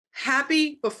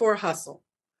happy before hustle.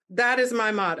 That is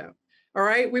my motto. All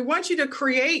right. We want you to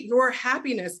create your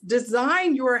happiness,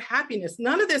 design your happiness.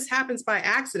 None of this happens by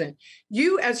accident.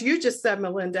 You, as you just said,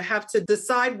 Melinda, have to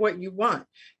decide what you want,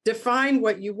 define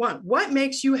what you want. What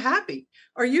makes you happy?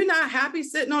 Are you not happy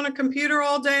sitting on a computer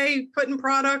all day, putting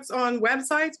products on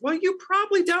websites? Well, you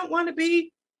probably don't want to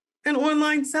be an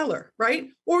online seller, right?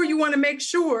 Or you want to make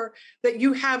sure that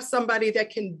you have somebody that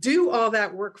can do all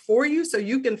that work for you so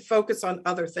you can focus on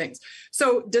other things.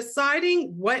 So deciding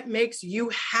what makes you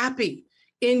happy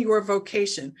in your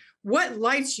vocation, what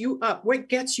lights you up, what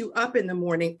gets you up in the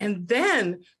morning, and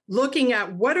then looking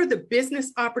at what are the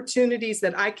business opportunities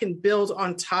that I can build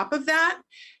on top of that.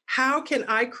 How can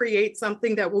I create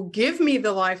something that will give me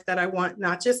the life that I want,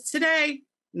 not just today,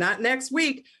 not next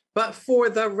week, but for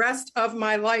the rest of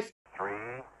my life. 3,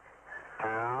 2,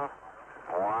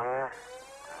 1,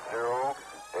 0,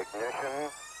 ignition,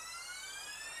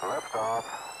 liftoff.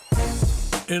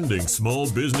 Ending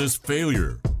small business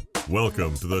failure.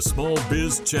 Welcome to the Small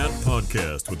Biz Chat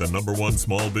podcast with the #1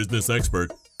 small business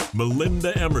expert,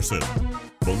 Melinda Emerson.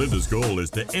 Melinda's goal is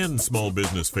to end small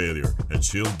business failure, and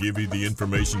she'll give you the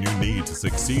information you need to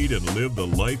succeed and live the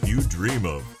life you dream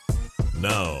of.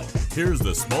 Now, here's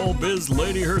the small biz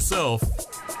lady herself,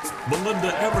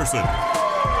 Melinda Emerson.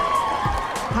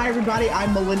 Hi, everybody.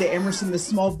 I'm Melinda Emerson, the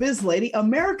small biz lady,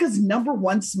 America's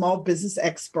 #1 small business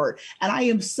expert. And I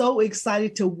am so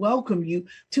excited to welcome you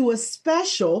to a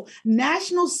special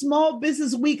National Small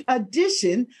Business Week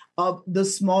edition of the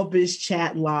Small Biz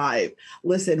Chat Live.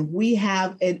 Listen, we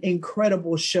have an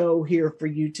incredible show here for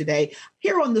you today.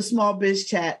 Here on the Small Biz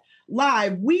Chat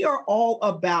Live, we are all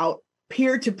about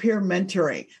peer-to-peer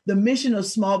mentoring. The mission of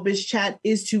Small Biz Chat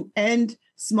is to end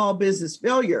small business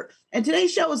failure. And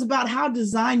today's show is about how to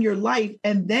design your life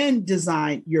and then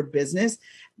design your business.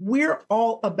 We're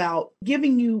all about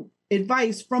giving you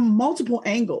advice from multiple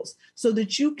angles so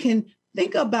that you can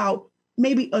think about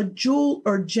maybe a jewel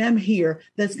or gem here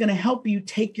that's going to help you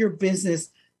take your business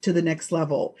to the next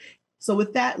level. So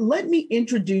with that, let me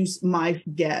introduce my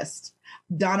guest,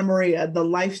 Donna Maria, the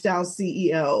lifestyle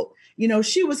CEO. You know,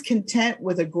 she was content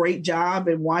with a great job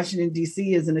in Washington,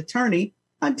 D.C. as an attorney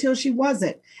until she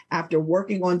wasn't. After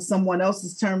working on someone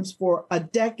else's terms for a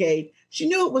decade, she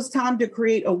knew it was time to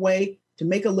create a way to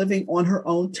make a living on her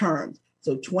own terms.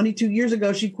 So 22 years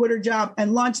ago, she quit her job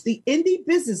and launched the Indie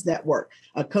Business Network,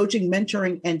 a coaching,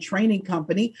 mentoring, and training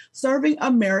company serving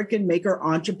American maker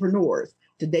entrepreneurs.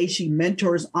 Today, she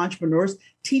mentors entrepreneurs,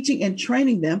 teaching and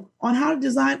training them on how to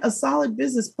design a solid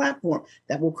business platform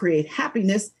that will create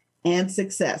happiness and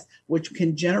success, which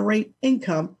can generate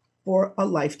income for a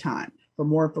lifetime. For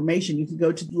more information, you can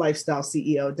go to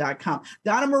lifestyleceo.com.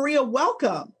 Donna Maria,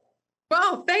 welcome.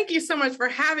 Well, thank you so much for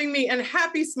having me, and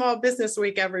happy Small Business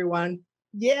Week, everyone.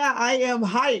 Yeah, I am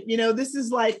hyped. You know, this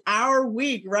is like our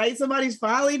week, right? Somebody's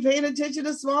finally paying attention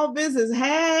to small business.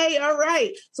 Hey, all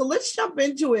right. So let's jump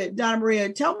into it, Donna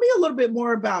Maria. Tell me a little bit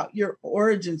more about your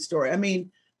origin story. I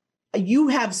mean, you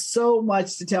have so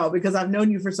much to tell because I've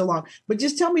known you for so long, but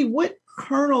just tell me, what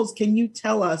kernels can you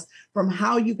tell us from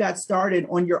how you got started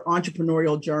on your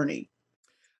entrepreneurial journey?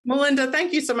 Melinda,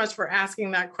 thank you so much for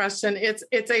asking that question.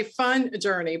 It's a fun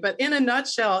journey, but in a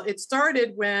nutshell, it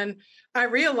started when I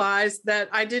realized that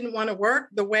I didn't want to work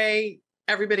the way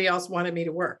everybody else wanted me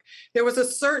to work. There was a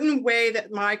certain way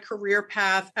that my career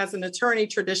path as an attorney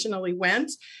traditionally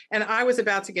went, and I was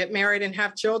about to get married and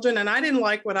have children, and I didn't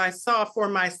like what I saw for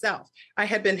myself. I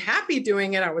had been happy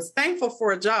doing it. I was thankful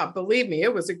for a job. Believe me,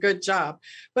 it was a good job,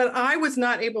 but I was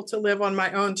not able to live on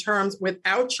my own terms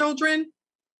without children.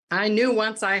 I knew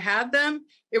once I had them,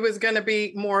 it was going to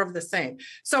be more of the same.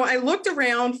 So I looked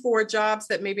around for jobs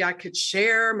that maybe I could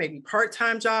share, maybe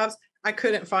part-time jobs. I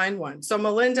couldn't find one. So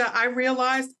Melinda, I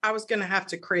realized I was going to have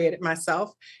to create it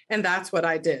myself. And that's what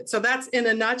I did. So that's in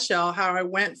a nutshell how I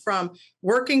went from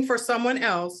working for someone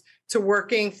else to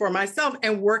working for myself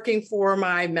and working for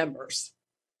my members.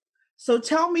 So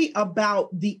tell me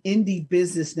about the Indie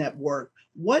Business Network.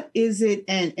 What is it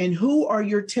and who are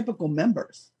your typical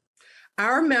members?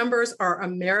 Our members are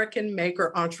American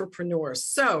maker entrepreneurs.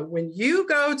 So when you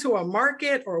go to a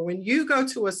market or when you go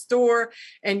to a store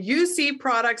and you see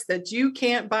products that you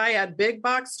can't buy at big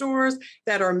box stores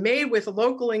that are made with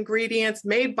local ingredients,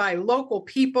 made by local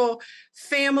people,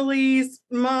 families,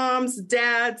 moms,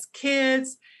 dads,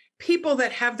 kids, people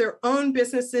that have their own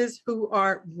businesses who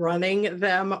are running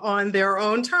them on their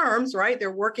own terms, right? They're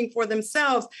working for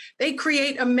themselves. They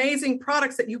create amazing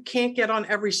products that you can't get on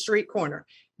every street corner.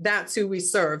 That's who we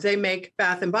serve. They make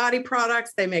bath and body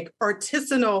products. They make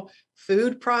artisanal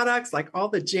food products like all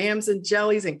the jams and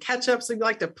jellies and ketchups you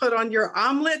like to put on your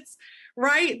omelets,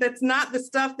 right? That's not the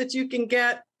stuff that you can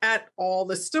get at all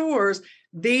the stores.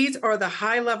 These are the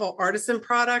high-level artisan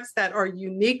products that are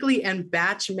uniquely and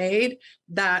batch made.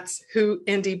 That's who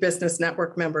Indie Business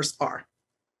Network members are.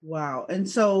 Wow. And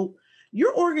so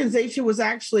your organization was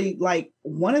actually like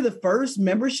one of the first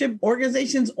membership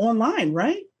organizations online,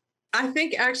 right? I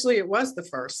think actually it was the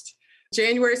first.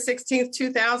 January 16th,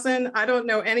 2000. I don't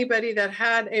know anybody that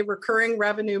had a recurring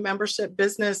revenue membership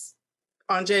business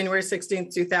on January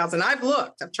 16th, 2000. I've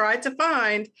looked, I've tried to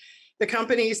find the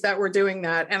companies that were doing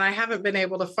that, and I haven't been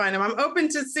able to find them. I'm open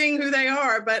to seeing who they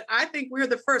are, but I think we're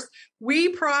the first. We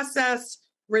processed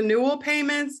renewal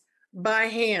payments by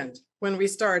hand when we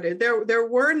started. There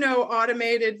were no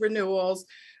automated renewals.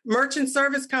 Merchant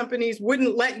service companies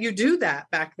wouldn't let you do that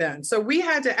back then. So we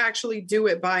had to actually do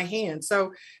it by hand.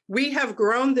 So we have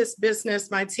grown this business,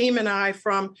 my team and I,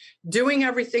 from doing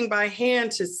everything by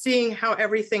hand to seeing how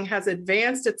everything has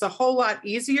advanced. It's a whole lot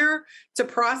easier to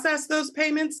process those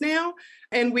payments now.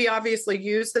 And we obviously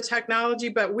use the technology,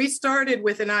 but we started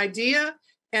with an idea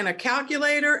and a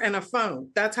calculator and a phone.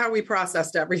 That's how we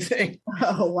processed everything.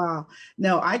 Oh, wow.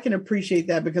 No, I can appreciate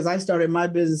that because I started my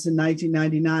business in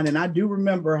 1999, and I do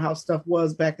remember how stuff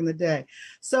was back in the day.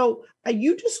 So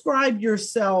you described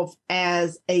yourself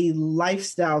as a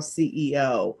lifestyle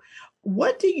CEO.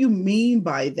 What do you mean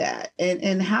by that?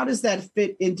 And how does that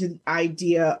fit into the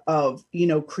idea of,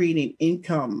 creating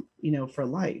income, for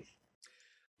life?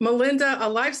 Melinda, a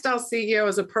lifestyle CEO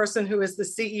is a person who is the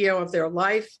CEO of their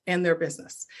life and their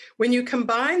business. When you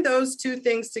combine those two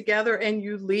things together and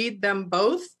you lead them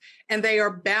both, and they are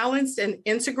balanced and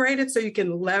integrated so you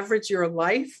can leverage your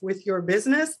life with your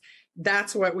business,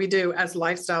 that's what we do as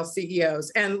lifestyle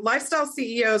CEOs. And lifestyle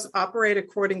CEOs operate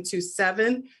according to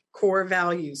 7 core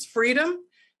values: freedom,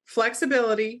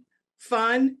 flexibility,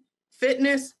 fun,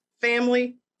 fitness,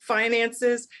 family,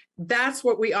 finances. That's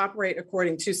what we operate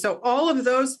according to. So all of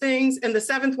those things, and the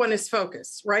 7th one is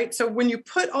focus, right? So when you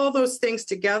put all those things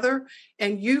together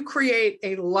and you create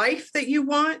a life that you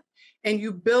want, and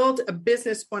you build a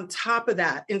business on top of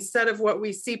that, instead of what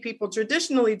we see people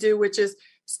traditionally do, which is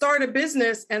start a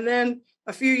business and then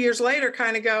a few years later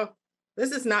kind of go,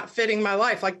 this is not fitting my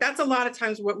life. Like that's a lot of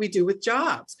times what we do with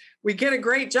jobs. We get a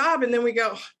great job and then we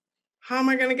go, how am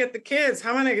I going to get the kids?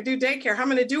 How am I going to do daycare? How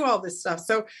am I going to do all this stuff?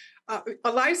 So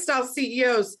a lifestyle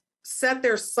CEOs set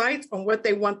their sights on what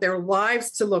they want their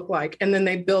lives to look like, and then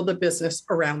they build a business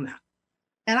around that.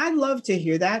 And I love to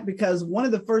hear that because one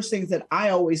of the first things that I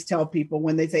always tell people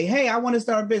when they say, hey, I want to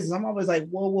start a business, I'm always like,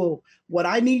 whoa, what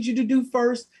I need you to do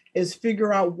first is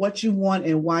figure out what you want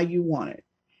and why you want it.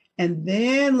 And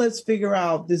then let's figure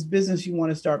out this business you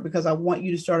want to start, because I want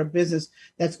you to start a business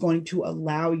that's going to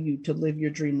allow you to live your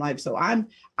dream life. So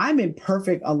I'm in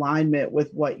perfect alignment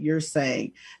with what you're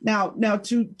saying. Now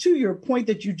to your point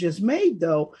that you just made,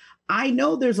 though, I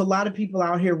know there's a lot of people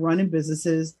out here running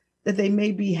businesses that they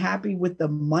may be happy with the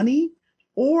money,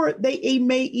 or they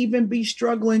may even be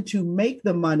struggling to make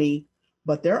the money,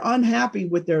 but they're unhappy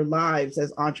with their lives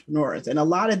as entrepreneurs. And a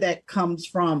lot of that comes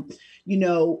from, in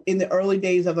the early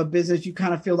days of a business, you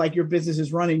kind of feel like your business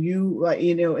is running you,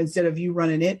 instead of you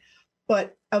running it.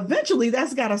 But eventually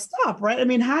that's got to stop, right? I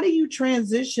mean, how do you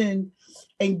transition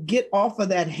and get off of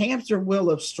that hamster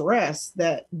wheel of stress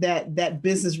that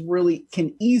business really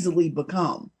can easily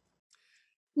become?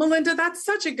 Melinda, that's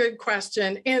such a good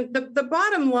question. And the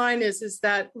bottom line is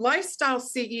that lifestyle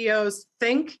CEOs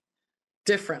think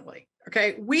differently.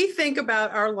 Okay, we think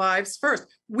about our lives first.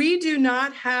 We do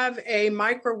not have a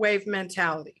microwave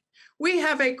mentality. We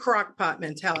have a crock pot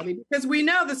mentality because we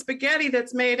know the spaghetti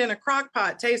that's made in a crock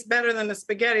pot tastes better than the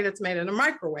spaghetti that's made in a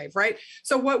microwave, right?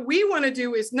 So what we want to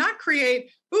do is not create,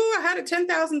 I had a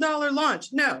 $10,000 lunch.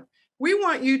 No, we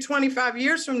want you 25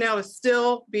 years from now to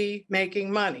still be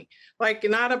making money, like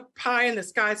not a pie in the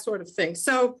sky sort of thing.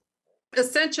 So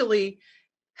essentially,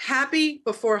 happy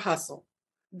before hustle.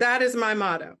 That is my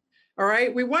motto. All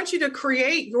right. We want you to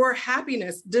create your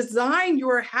happiness, design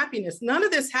your happiness. None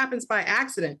of this happens by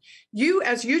accident. You,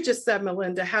 as you just said,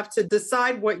 Melinda, have to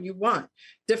decide what you want,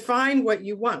 define what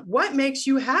you want. What makes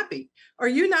you happy? Are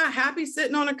you not happy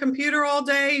sitting on a computer all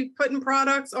day, putting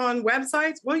products on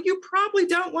websites? Well, you probably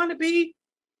don't want to be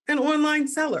an online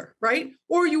seller, right?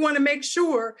 Or you want to make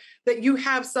sure that you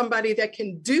have somebody that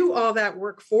can do all that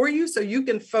work for you so you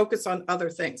can focus on other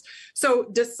things. So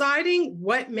deciding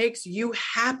what makes you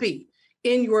happy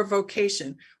in your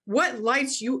vocation, what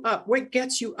lights you up, what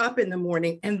gets you up in the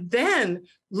morning, and then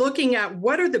looking at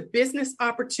what are the business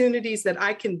opportunities that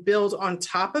I can build on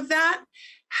top of that.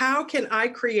 How can I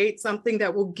create something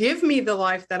that will give me the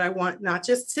life that I want, not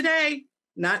just today,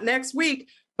 not next week,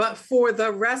 but for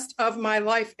the rest of my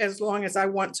life, as long as I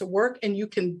want to work. And you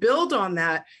can build on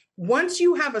that. Once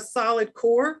you have a solid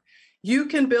core, you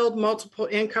can build multiple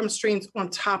income streams on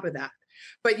top of that.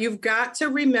 But you've got to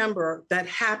remember that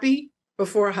happy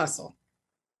before hustle.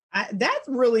 That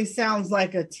really sounds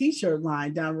like a t-shirt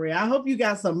line, Donna Marie. I hope you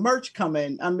got some merch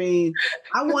coming. I mean,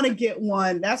 I want to get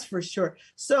one, that's for sure.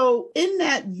 So in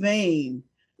that vein,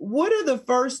 what are the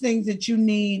first things that you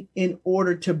need in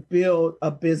order to build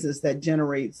a business that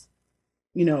generates,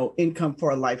 income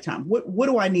for a lifetime? What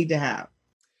do I need to have?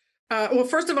 Well,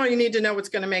 first of all, you need to know what's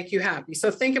going to make you happy.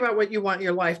 So think about what you want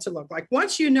your life to look like.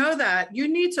 Once you know that, you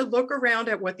need to look around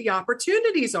at what the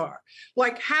opportunities are.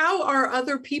 Like, how are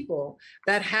other people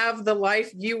that have the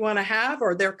life you want to have,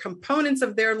 or their components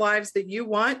of their lives that you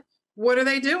want? What are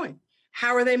they doing?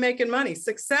 How are they making money?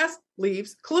 Success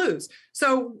leaves clues.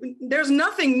 So there's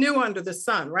nothing new under the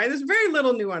sun, right? There's very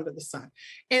little new under the sun.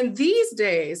 And these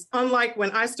days, unlike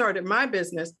when I started my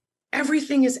business,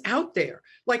 everything is out there.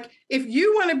 Like, if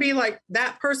you want to be like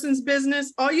that person's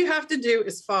business, all you have to do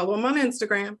is follow them on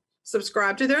Instagram,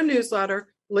 subscribe to their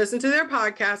newsletter, listen to their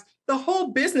podcast. The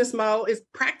whole business model is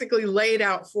practically laid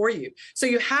out for you. So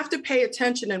you have to pay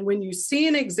attention. And when you see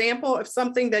an example of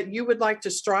something that you would like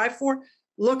to strive for,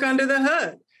 look under the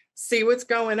hood, see what's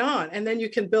going on, and then you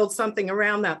can build something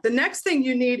around that. The next thing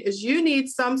you need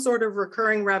some sort of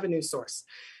recurring revenue source.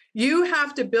 You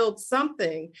have to build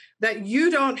something that you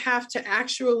don't have to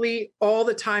actually all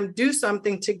the time do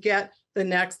something to get the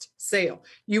next sale.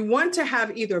 You want to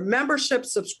have either membership,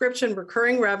 subscription,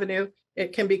 recurring revenue.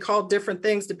 It can be called different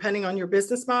things depending on your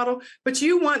business model, but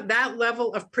you want that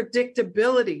level of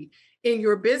predictability in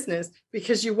your business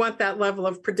because you want that level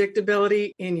of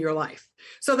predictability in your life.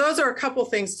 So those are a couple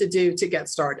things to do to get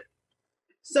started.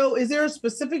 So is there a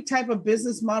specific type of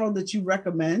business model that you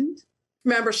recommend?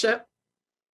 Membership.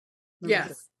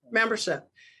 Yes, membership.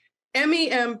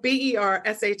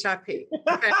 MEMBERSHIP.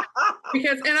 Okay.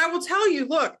 And I will tell you,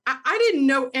 look, I didn't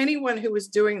know anyone who was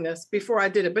doing this before I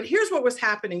did it, but here's what was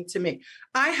happening to me.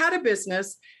 I had a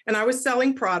business and I was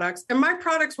selling products, and my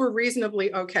products were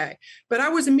reasonably okay, but I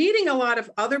was meeting a lot of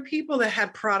other people that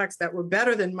had products that were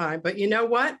better than mine. But you know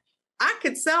what? I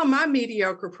could sell my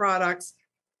mediocre products.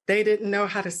 They didn't know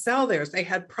how to sell theirs. They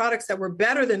had products that were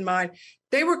better than mine.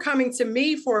 They were coming to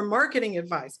me for marketing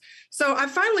advice. So I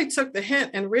finally took the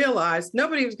hint and realized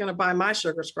nobody was going to buy my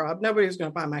sugar scrub. Nobody was going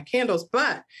to buy my candles,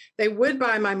 but they would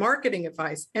buy my marketing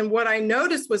advice. And what I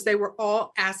noticed was they were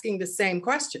all asking the same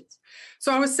questions.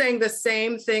 So I was saying the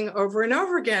same thing over and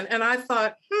over again. And I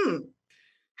thought,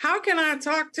 how can I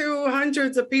talk to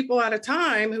hundreds of people at a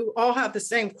time who all have the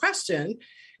same question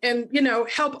and,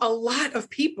 help a lot of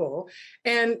people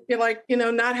and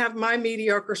not have my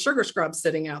mediocre sugar scrub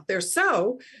sitting out there.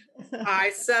 So I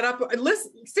set up,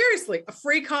 seriously, a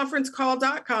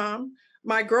freeconferencecall.com.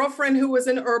 My girlfriend, who was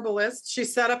an herbalist, she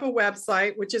set up a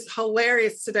website, which is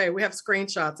hilarious today. We have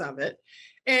screenshots of it.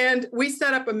 And we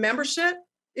set up a membership.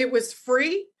 It was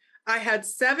free. I had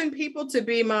 7 people to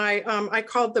be my, I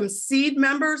called them seed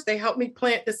members. They helped me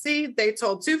plant the seed. They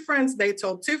told 2 friends. They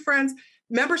told 2 friends.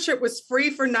 Membership was free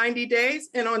for 90 days.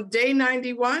 And on day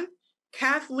 91,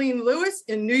 Kathleen Lewis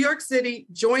in New York City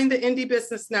joined the Indie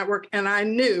Business Network. And I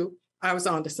knew I was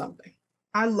onto something.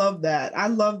 I love that. I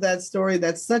love that story.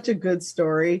 That's such a good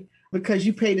story because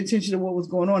you paid attention to what was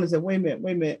going on and said, wait a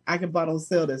minute, I can bottle and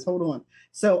sell this. Hold on.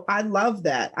 So I love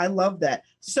that.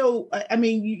 So, I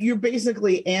mean, you're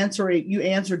basically you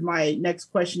answered my next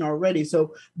question already.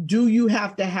 So do you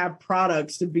have to have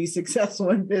products to be successful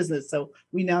in business? So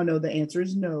we now know the answer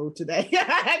is no today.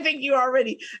 I think you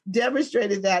already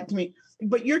demonstrated that to me.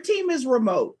 But your team is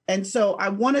remote. And so I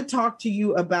want to talk to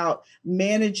you about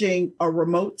managing a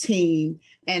remote team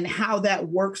and how that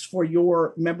works for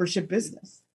your membership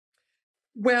business.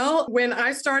 Well, when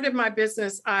I started my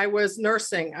business, I was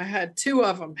nursing. I had 2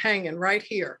 of them hanging right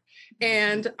here.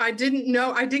 And I didn't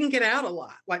get out a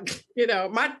lot. Like,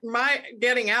 my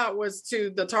getting out was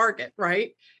to the Target,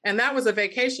 right? And that was a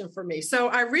vacation for me. So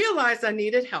I realized I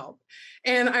needed help.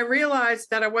 And I realized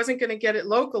that I wasn't going to get it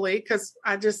locally because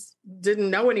I just didn't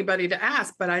know anybody to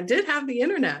ask, but I did have the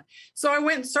internet. So I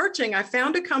went searching. I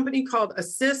found a company called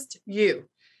Assist U,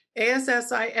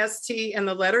 ASSIST and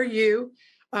the letter U.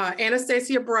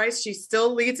 Anastasia Bryce, she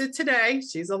still leads it today.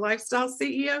 She's a lifestyle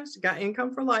CEO. She got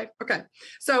income for life. Okay.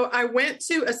 So I went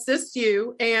to Assist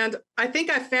You, and I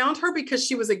think I found her because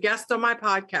she was a guest on my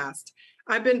podcast.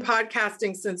 I've been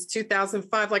podcasting since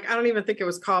 2005. Like, I don't even think it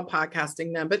was called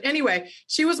podcasting then. But anyway,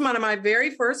 she was one of my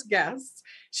very first guests.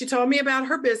 She told me about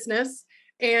her business.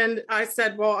 And I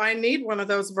said, well, I need one of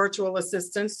those virtual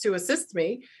assistants to assist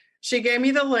me. She gave me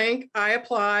the link. I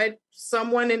applied.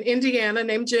 Someone in Indiana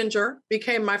named Ginger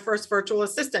became my first virtual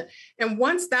assistant. And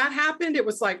once that happened, it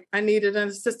was like I needed an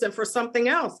assistant for something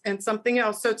else and something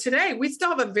else. So today we still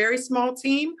have a very small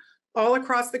team all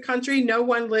across the country. No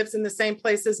one lives in the same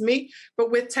place as me, but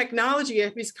with technology,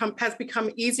 it has become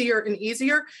easier and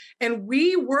easier. And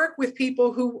we work with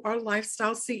people who are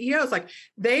lifestyle CEOs. Like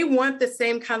they want the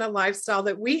same kind of lifestyle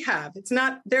that we have. It's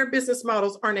not, their business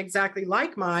models aren't exactly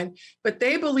like mine, but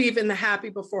they believe in the happy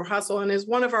before hustle and is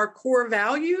one of our core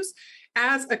values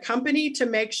as a company to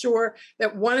make sure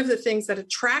that one of the things that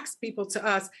attracts people to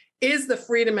us is the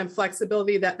freedom and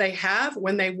flexibility that they have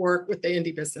when they work with the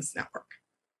Indie Business Network.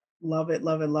 Love it,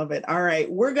 love it, love it. All right.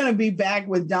 We're going to be back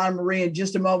with Donna Marie in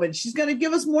just a moment. She's going to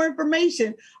give us more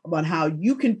information about how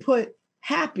you can put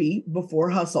happy before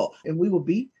hustle. And we will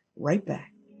be right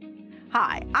back.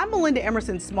 Hi, I'm Melinda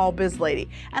Emerson, Small Biz Lady,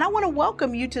 and I want to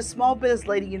welcome you to Small Biz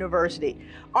Lady University.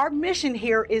 Our mission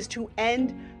here is to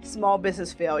end small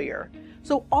business failure.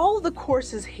 So all of the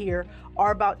courses here are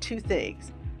about two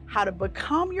things: how to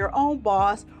become your own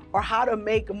boss or how to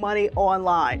make money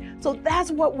online. So that's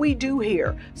what we do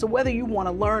here. So whether you want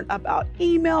to learn about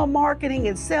email marketing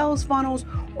and sales funnels,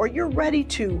 or you're ready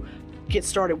to get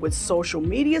started with social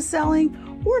media selling,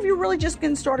 or if you're really just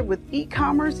getting started with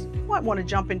e-commerce, you might want to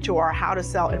jump into our How to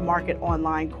Sell and Market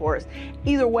Online course.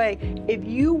 Either way, if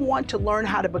you want to learn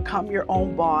how to become your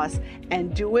own boss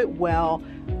and do it well,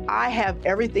 I have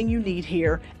everything you need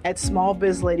here at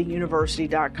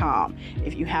smallbizladyuniversity.com.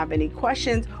 If you have any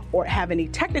questions or have any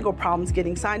technical problems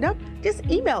getting signed up, just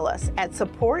email us at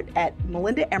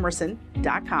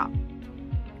support@melindaemerson.com.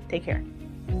 Take care.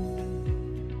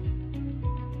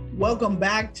 Welcome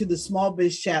back to the Small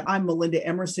Biz Chat. I'm Melinda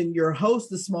Emerson, your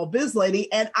host, the Small Biz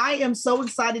Lady, and I am so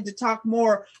excited to talk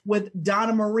more with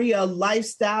Donna Maria,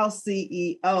 Lifestyle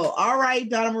CEO. All right,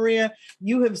 Donna Maria,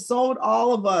 you have sold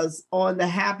all of us on the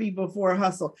happy before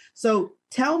hustle. So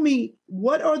tell me,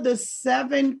 what are the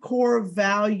 7 core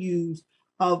values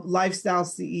of Lifestyle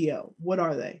CEO? What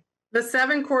are they? The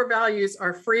 7 core values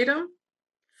are freedom,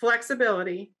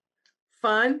 flexibility,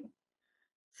 fun,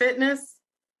 fitness,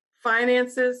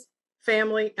 finances,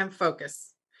 family, and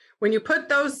focus. When you put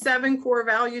those 7 core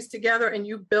values together and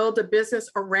you build a business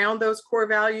around those core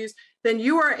values, then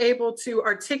you are able to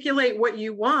articulate what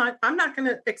you want. I'm not going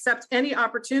to accept any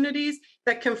opportunities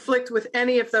that conflict with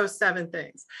any of those 7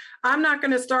 things. I'm not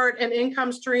going to start an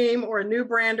income stream or a new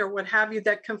brand or what have you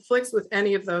that conflicts with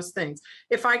any of those things.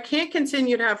 If I can't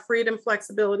continue to have freedom,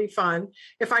 flexibility, fun,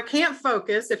 if I can't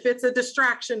focus, if it's a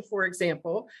distraction, for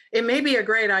example, it may be a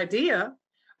great idea,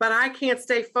 but I can't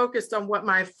stay focused on what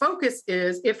my focus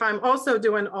is if I'm also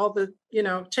doing all the,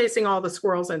 chasing all the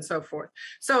squirrels and so forth.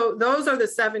 So those are the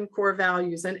 7 core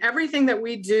values, and everything that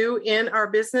we do in our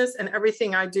business and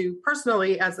everything I do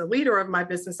personally as a leader of my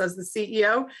business, as the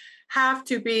CEO, have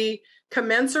to be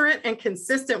commensurate and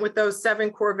consistent with those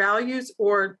 7 core values,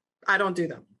 or I don't do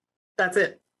them. That's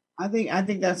it. I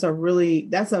think that's a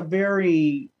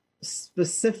very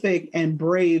specific and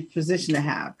brave position to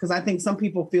have, because I think some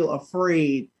people feel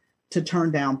afraid to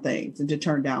turn down things and to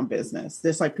turn down business.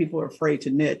 Just like people are afraid to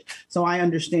niche. So I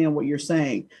understand what you're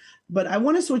saying, but I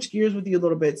want to switch gears with you a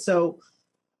little bit. So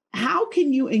how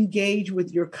can you engage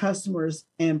with your customers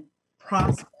and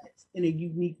prospects in a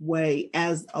unique way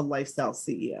as a lifestyle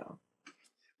CEO?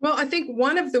 Well, I think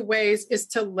one of the ways is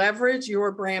to leverage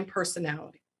your brand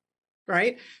personality.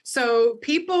 Right? So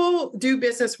people do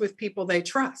business with people they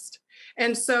trust.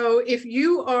 And so if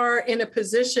you are in a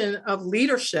position of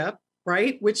leadership,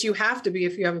 right, which you have to be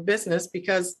if you have a business,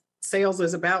 because sales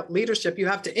is about leadership, you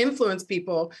have to influence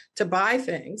people to buy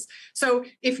things. So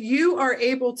if you are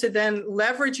able to then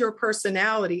leverage your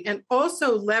personality and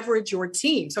also leverage your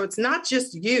team, so it's not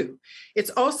just you,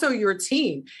 it's also your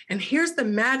team. And here's the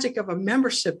magic of a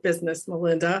membership business,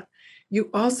 Melinda. You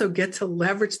also get to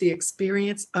leverage the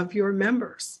experience of your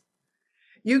members.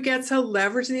 You get to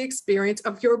leverage the experience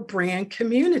of your brand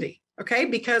community, okay?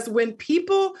 Because when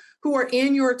people who are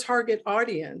in your target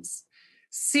audience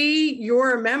see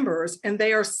your members and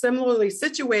they are similarly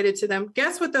situated to them,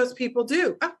 guess what those people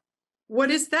do? Oh,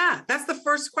 what is that? That's the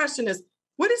first question is,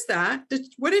 what is that?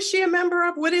 What is she a member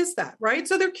of? What is that, right?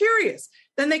 So they're curious.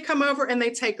 Then they come over and they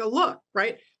take a look,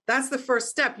 right? That's the first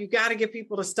step. You got to get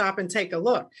people to stop and take a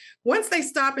look. Once they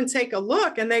stop and take a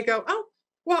look and they go, oh,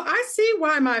 well, I see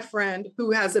why my friend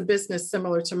who has a business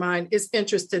similar to mine is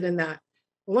interested in that.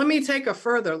 Let me take a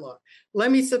further look.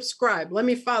 Let me subscribe. Let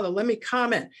me follow. Let me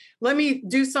comment. Let me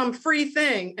do some free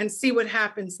thing and see what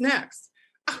happens next.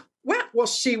 Well,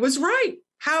 she was right.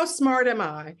 how smart am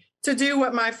I to do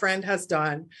what my friend has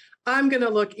done? I'm going to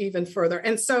look even further.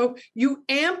 And so you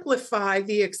amplify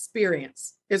the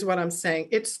experience, is what I'm saying.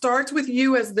 It starts with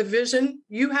you as the vision.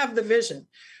 You have the vision,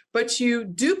 but you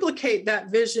duplicate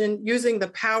that vision using the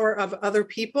power of other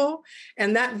people.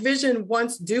 And that vision,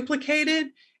 once duplicated,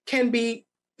 can be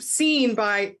seen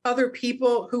by other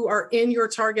people who are in your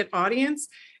target audience.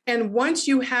 And once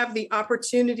you have the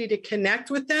opportunity to connect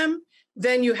with them,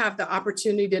 then you have the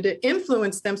opportunity to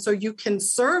influence them so you can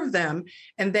serve them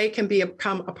and they can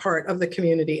become a part of the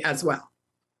community as well.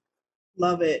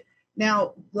 Love it.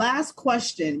 Now, last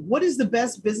question. What is the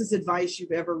best business advice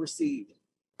you've ever received?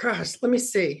 Gosh, let me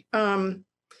see.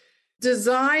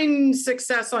 Design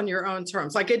success on your own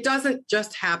terms. Like, it doesn't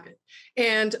just happen.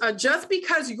 And just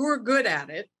because you're good at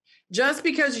it, just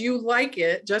because you like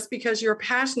it, just because you're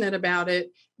passionate about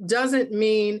it, doesn't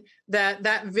mean that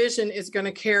that vision is going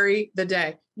to carry the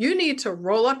day. You need to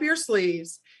roll up your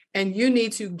sleeves and you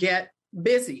need to get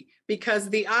busy, because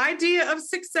the idea of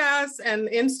success and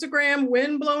Instagram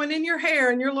wind blowing in your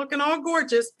hair and you're looking all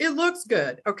gorgeous, it looks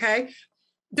good. Okay.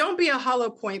 Don't be a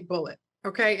hollow point bullet.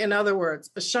 Okay. In other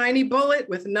words, a shiny bullet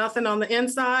with nothing on the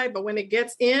inside, but when it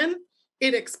gets in,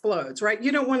 it explodes, right?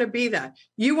 You don't want to be that.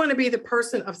 You want to be the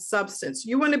person of substance.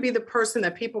 You want to be the person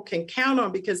that people can count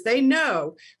on, because they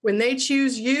know when they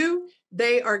choose you,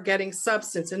 they are getting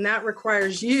substance, and that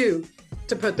requires you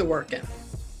to put the work in.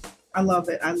 I love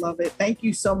it. I love it. Thank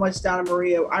you so much, Donna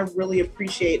Maria. I really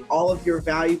appreciate all of your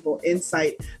valuable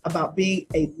insight about being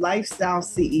a lifestyle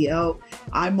CEO.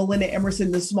 I'm Melinda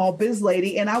Emerson, the Small Biz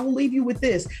Lady, and I will leave you with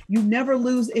this. You never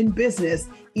lose in business.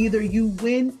 Either you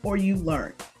win or you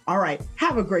learn. All right.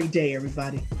 Have a great day,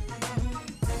 everybody.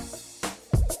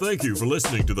 Thank you for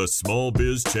listening to the Small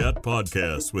Biz Chat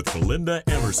podcast with Melinda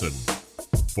Emerson.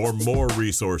 For more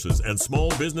resources and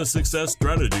small business success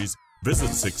strategies,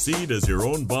 visit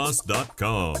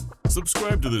succeedasyourownboss.com.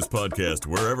 Subscribe to this podcast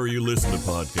wherever you listen to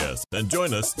podcasts and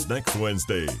join us next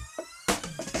Wednesday.